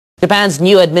Japan's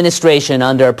new administration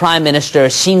under Prime Minister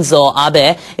Shinzo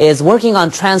Abe is working on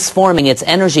transforming its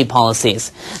energy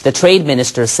policies. The trade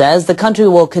minister says the country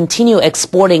will continue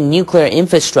exporting nuclear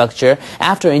infrastructure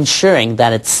after ensuring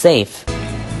that it's safe.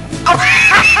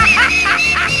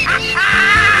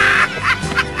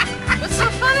 What's so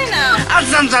funny now? I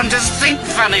sometimes just think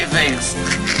funny things.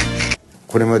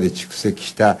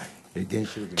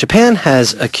 Japan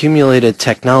has accumulated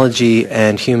technology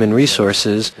and human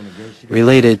resources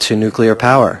related to nuclear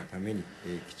power.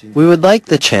 We would like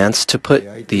the chance to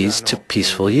put these to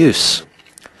peaceful use.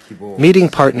 Meeting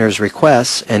partners'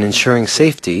 requests and ensuring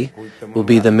safety will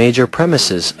be the major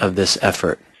premises of this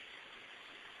effort.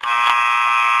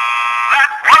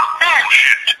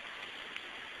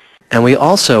 And we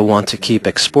also want to keep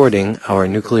exporting our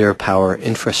nuclear power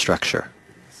infrastructure.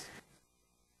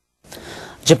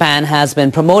 Japan has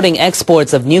been promoting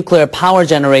exports of nuclear power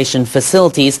generation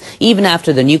facilities even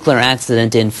after the nuclear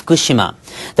accident in Fukushima.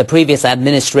 The previous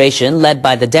administration, led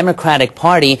by the Democratic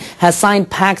Party, has signed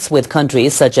pacts with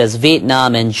countries such as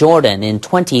Vietnam and Jordan in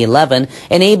 2011,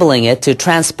 enabling it to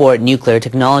transport nuclear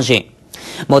technology.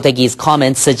 Motegi's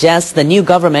comments suggest the new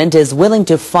government is willing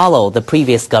to follow the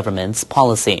previous government's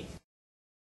policy.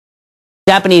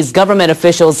 Japanese government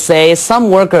officials say some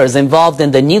workers involved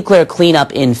in the nuclear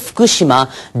cleanup in Fukushima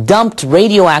dumped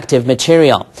radioactive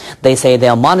material. They say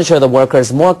they'll monitor the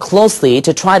workers more closely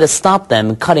to try to stop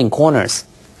them cutting corners.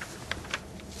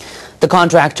 The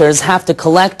contractors have to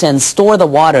collect and store the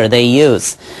water they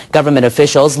use. Government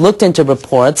officials looked into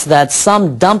reports that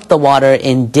some dumped the water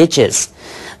in ditches.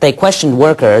 They questioned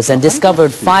workers and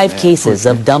discovered 5 cases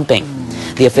of dumping.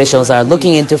 The officials are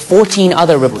looking into 14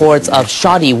 other reports of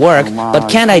shoddy work, but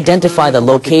can't identify the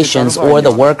locations or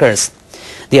the workers.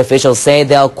 The officials say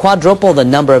they'll quadruple the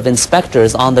number of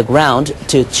inspectors on the ground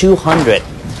to 200.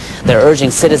 They're urging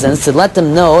citizens to let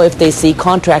them know if they see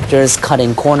contractors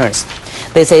cutting corners.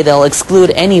 They say they'll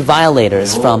exclude any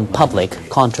violators from public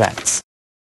contracts.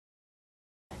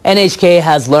 NHK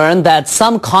has learned that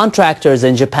some contractors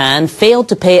in Japan failed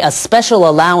to pay a special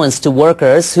allowance to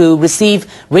workers who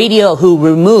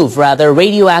remove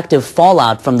radioactive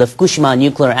fallout from the Fukushima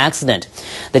nuclear accident.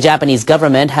 The Japanese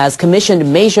government has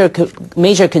commissioned major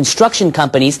construction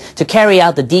companies to carry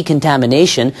out the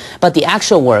decontamination, but the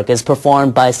actual work is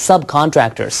performed by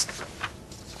subcontractors.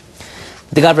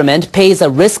 The government pays a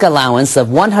risk allowance of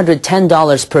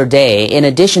 $110 per day in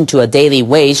addition to a daily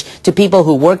wage to people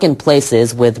who work in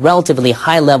places with relatively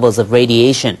high levels of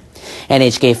radiation.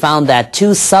 NHK found that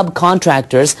 2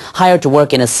 subcontractors hired to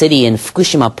work in a city in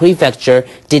Fukushima Prefecture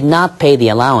did not pay the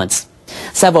allowance.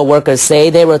 Several workers say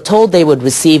they were told they would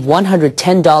receive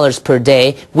 $110 per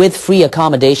day with free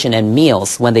accommodation and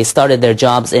meals when they started their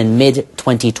jobs in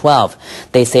mid-2012.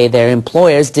 They say their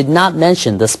employers did not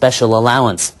mention the special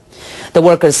allowance. The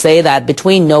workers say that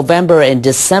between November and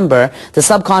December, the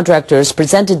subcontractors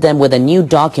presented them with a new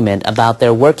document about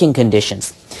their working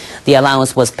conditions. The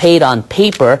allowance was paid on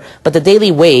paper, but the daily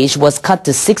wage was cut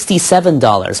to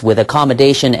 $67 with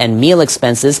accommodation and meal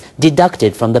expenses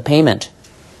deducted from the payment.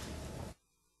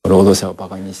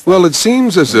 Well, it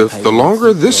seems as if the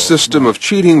longer this system of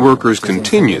cheating workers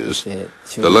continues,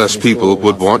 the less people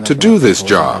would want to do this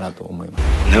job.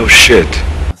 No shit.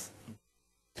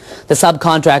 The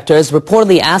subcontractors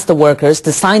reportedly asked the workers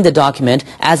to sign the document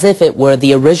as if it were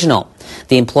the original.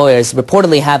 The employers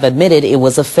reportedly have admitted it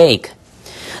was a fake.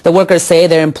 The workers say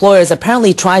their employers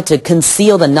apparently tried to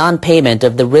conceal the non-payment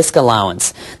of the risk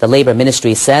allowance. The Labor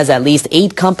Ministry says at least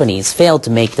 8 companies failed to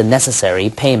make the necessary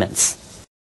payments.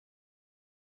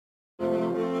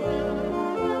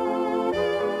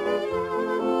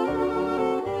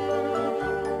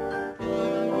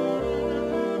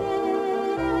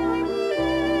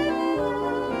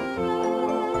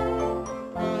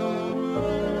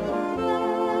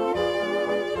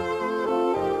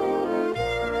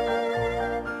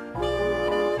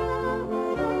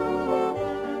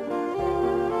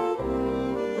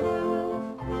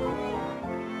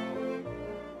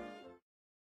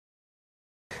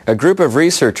 A group of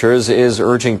researchers is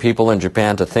urging people in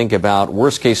Japan to think about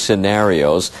worst-case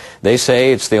scenarios. They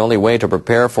say it's the only way to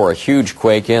prepare for a huge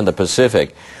quake in the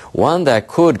Pacific, one that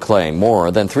could claim more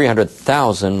than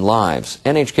 300,000 lives.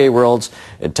 NHK World's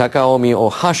Takaomi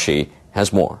Ohashi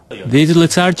has more. These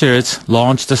researchers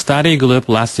launched a study group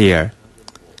last year.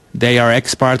 They are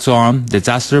experts on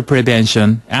disaster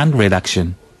prevention and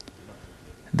reduction.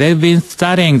 They've been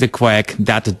studying the quake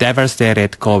that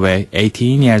devastated Kobe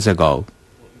 18 years ago.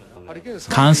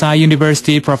 Kansai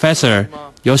University professor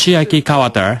Yoshiaki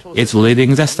Kawata is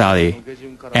leading the study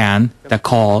and the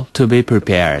call to be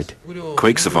prepared.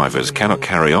 Quake survivors cannot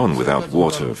carry on without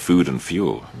water, food and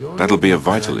fuel. That'll be a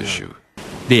vital issue.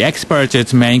 The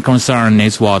experts' main concern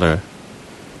is water.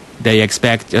 They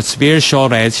expect a severe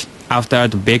shortage after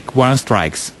the big one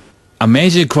strikes. A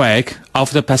major quake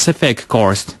off the Pacific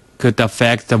coast could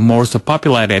affect the most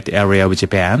populated area of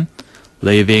Japan,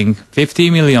 leaving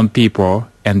 50 million people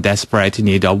in desperate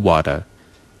need of water.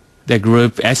 The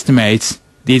group estimates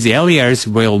these areas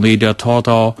will need a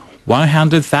total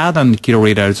 100,000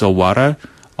 kiloliters of water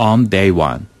on day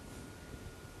one.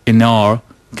 In all,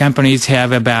 companies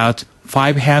have about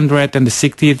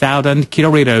 560,000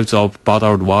 kiloliters of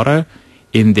bottled water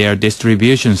in their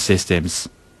distribution systems.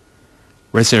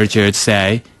 Researchers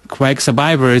say quake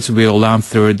survivors will run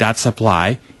through that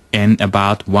supply in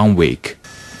about 1 week.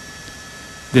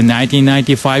 The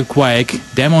 1995 quake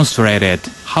demonstrated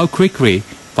how quickly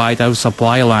vital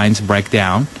supply lines break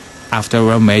down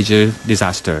after a major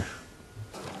disaster.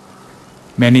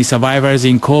 Many survivors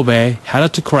in Kobe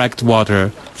had to collect water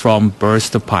from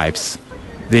burst pipes.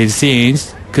 These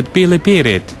scenes could be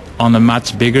repeated on a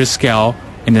much bigger scale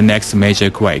in the next major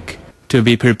quake. To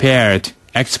be prepared,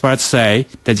 experts say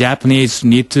the Japanese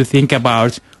need to think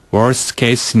about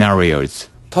worst-case scenarios.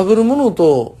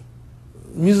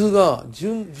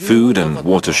 Food and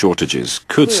water shortages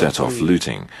could set off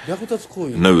looting.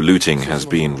 No looting has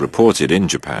been reported in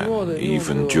Japan,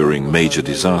 even during major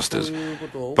disasters.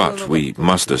 But we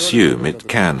must assume it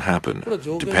can happen,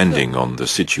 depending on the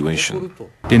situation.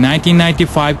 The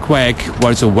 1995 quake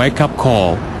was a wake-up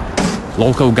call.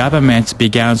 Local governments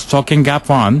began stocking up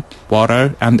on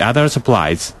water and other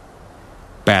supplies.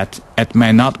 But it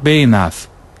may not be enough.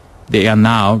 They are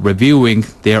now reviewing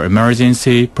their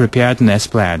emergency preparedness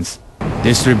plans.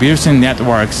 Distribution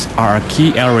networks are a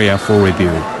key area for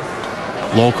review.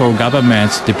 Local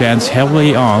governments depend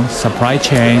heavily on supply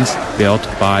chains built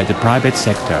by the private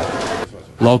sector.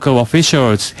 Local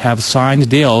officials have signed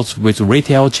deals with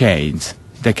retail chains.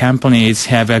 The companies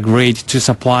have agreed to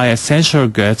supply essential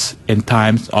goods in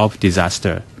times of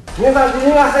disaster.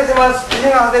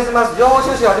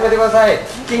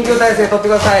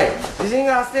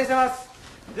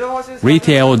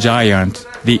 Retail giant,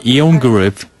 the Aeon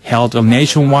Group, held a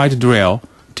nationwide drill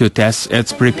to test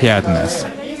its preparedness.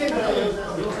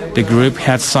 The group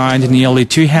had signed nearly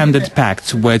 200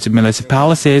 pacts with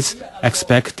municipalities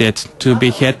expected to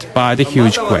be hit by the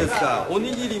huge quake.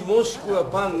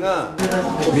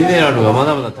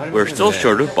 We're still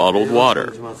short of bottled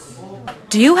water.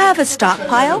 Do you have a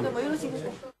stockpile?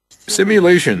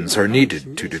 Simulations are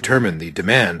needed to determine the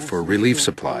demand for relief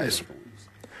supplies.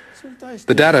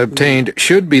 The data obtained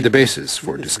should be the basis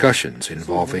for discussions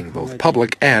involving both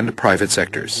public and private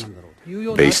sectors.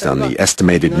 Based on the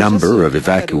estimated number of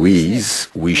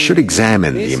evacuees, we should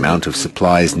examine the amount of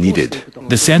supplies needed.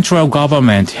 The central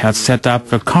government has set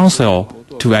up a council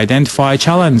to identify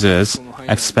challenges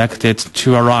expected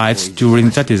to arise during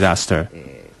the disaster.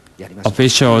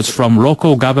 Officials from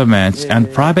local governments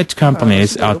and private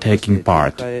companies are taking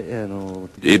part.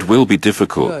 It will be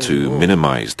difficult to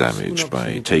minimize damage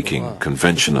by taking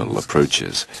conventional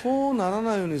approaches.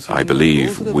 I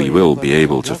believe we will be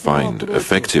able to find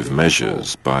effective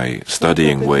measures by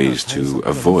studying ways to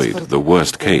avoid the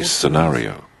worst-case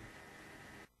scenario.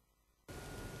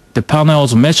 The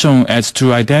panel's mission is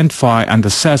to identify and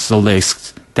assess the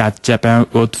risks that Japan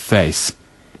would face.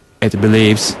 It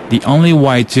believes the only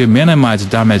way to minimize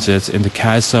damages in the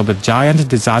case of a giant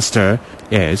disaster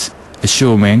is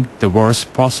assuming the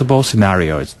worst possible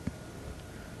scenarios.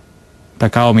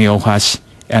 Takaomi Ohashi,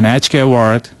 NHK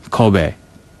World, Kobe.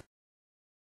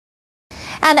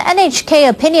 An NHK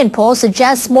opinion poll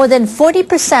suggests more than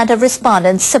 40% of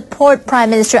respondents support Prime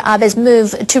Minister Abe's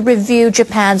move to review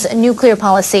Japan's nuclear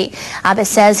policy. Abe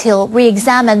says he'll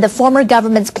re-examine the former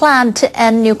government's plan to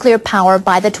end nuclear power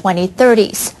by the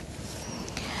 2030s.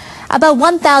 About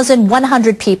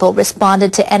 1,100 people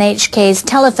responded to NHK's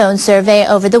telephone survey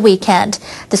over the weekend.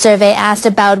 The survey asked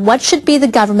about what should be the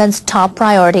government's top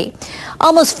priority.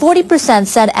 Almost 40%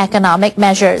 said economic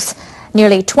measures.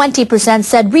 Nearly 20%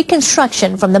 said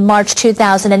reconstruction from the March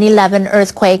 2011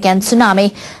 earthquake and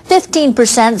tsunami.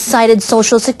 15% cited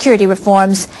social security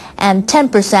reforms, and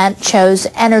 10% chose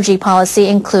energy policy,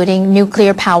 including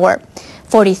nuclear power.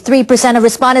 43% of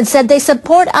respondents said they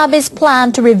support Abe's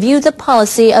plan to review the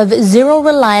policy of zero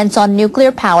reliance on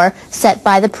nuclear power set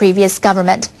by the previous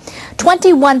government.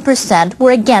 21%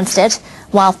 were against it,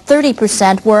 while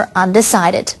 30% were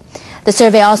undecided. The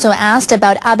survey also asked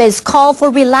about Abe's call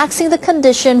for relaxing the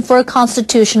condition for a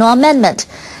constitutional amendment.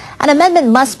 An amendment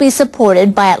must be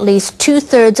supported by at least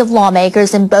 2/3 of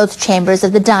lawmakers in both chambers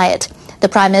of the Diet. The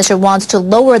Prime Minister wants to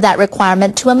lower that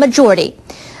requirement to a majority.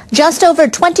 Just over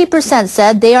 20%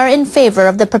 said they are in favor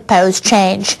of the proposed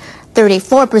change.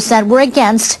 34% were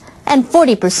against, and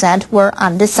 40% were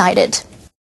undecided.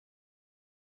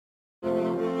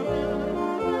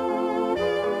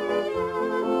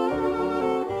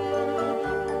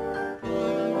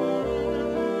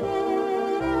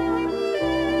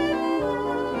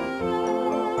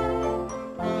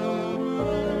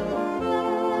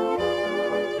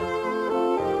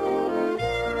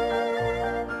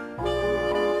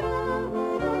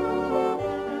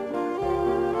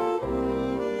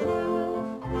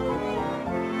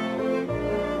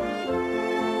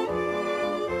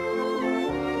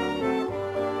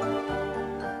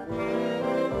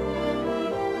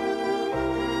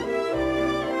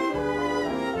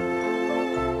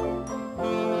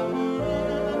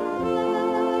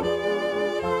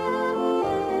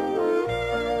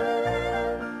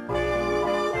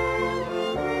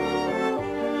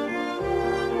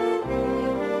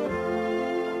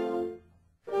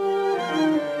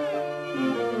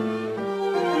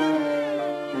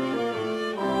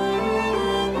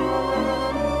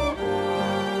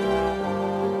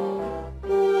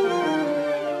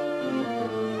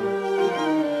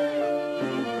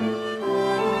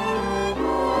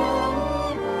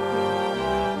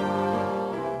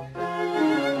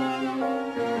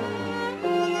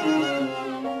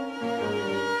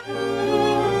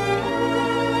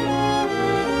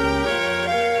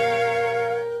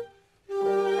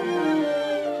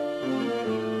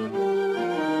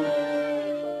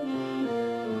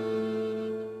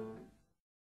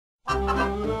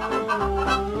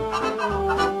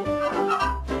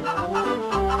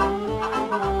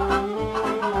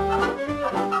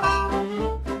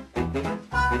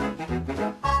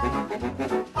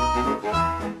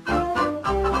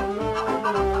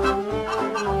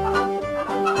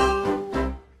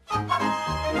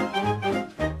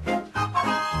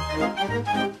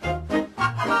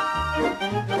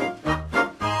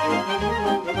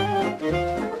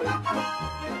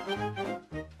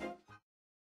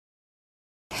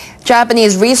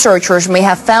 Japanese researchers may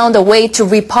have found a way to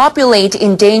repopulate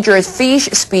endangered fish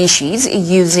species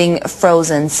using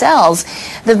frozen cells.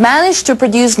 They've managed to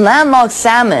produce landlocked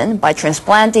salmon by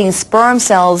transplanting sperm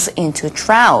cells into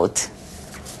trout.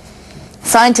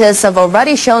 Scientists have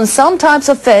already shown some types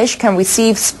of fish can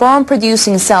receive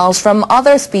sperm-producing cells from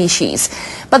other species.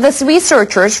 But the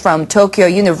researchers from Tokyo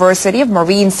University of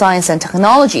Marine Science and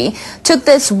Technology took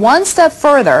this one step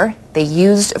further. They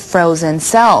used frozen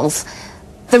cells.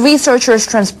 The researchers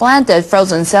transplanted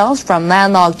frozen cells from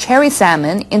landlocked cherry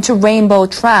salmon into rainbow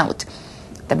trout.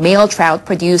 The male trout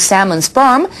produced salmon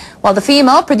sperm, while the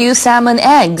female produced salmon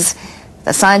eggs.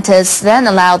 The scientists then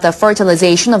allowed the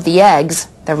fertilization of the eggs.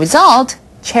 The result,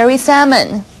 cherry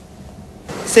salmon.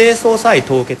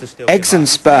 Eggs and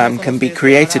sperm can be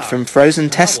created from frozen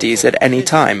testes at any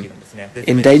time.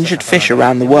 Endangered fish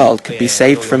around the world could be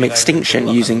saved from extinction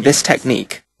using this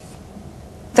technique.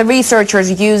 The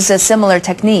researchers used a similar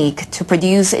technique to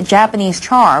produce Japanese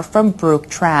char from brook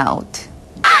trout.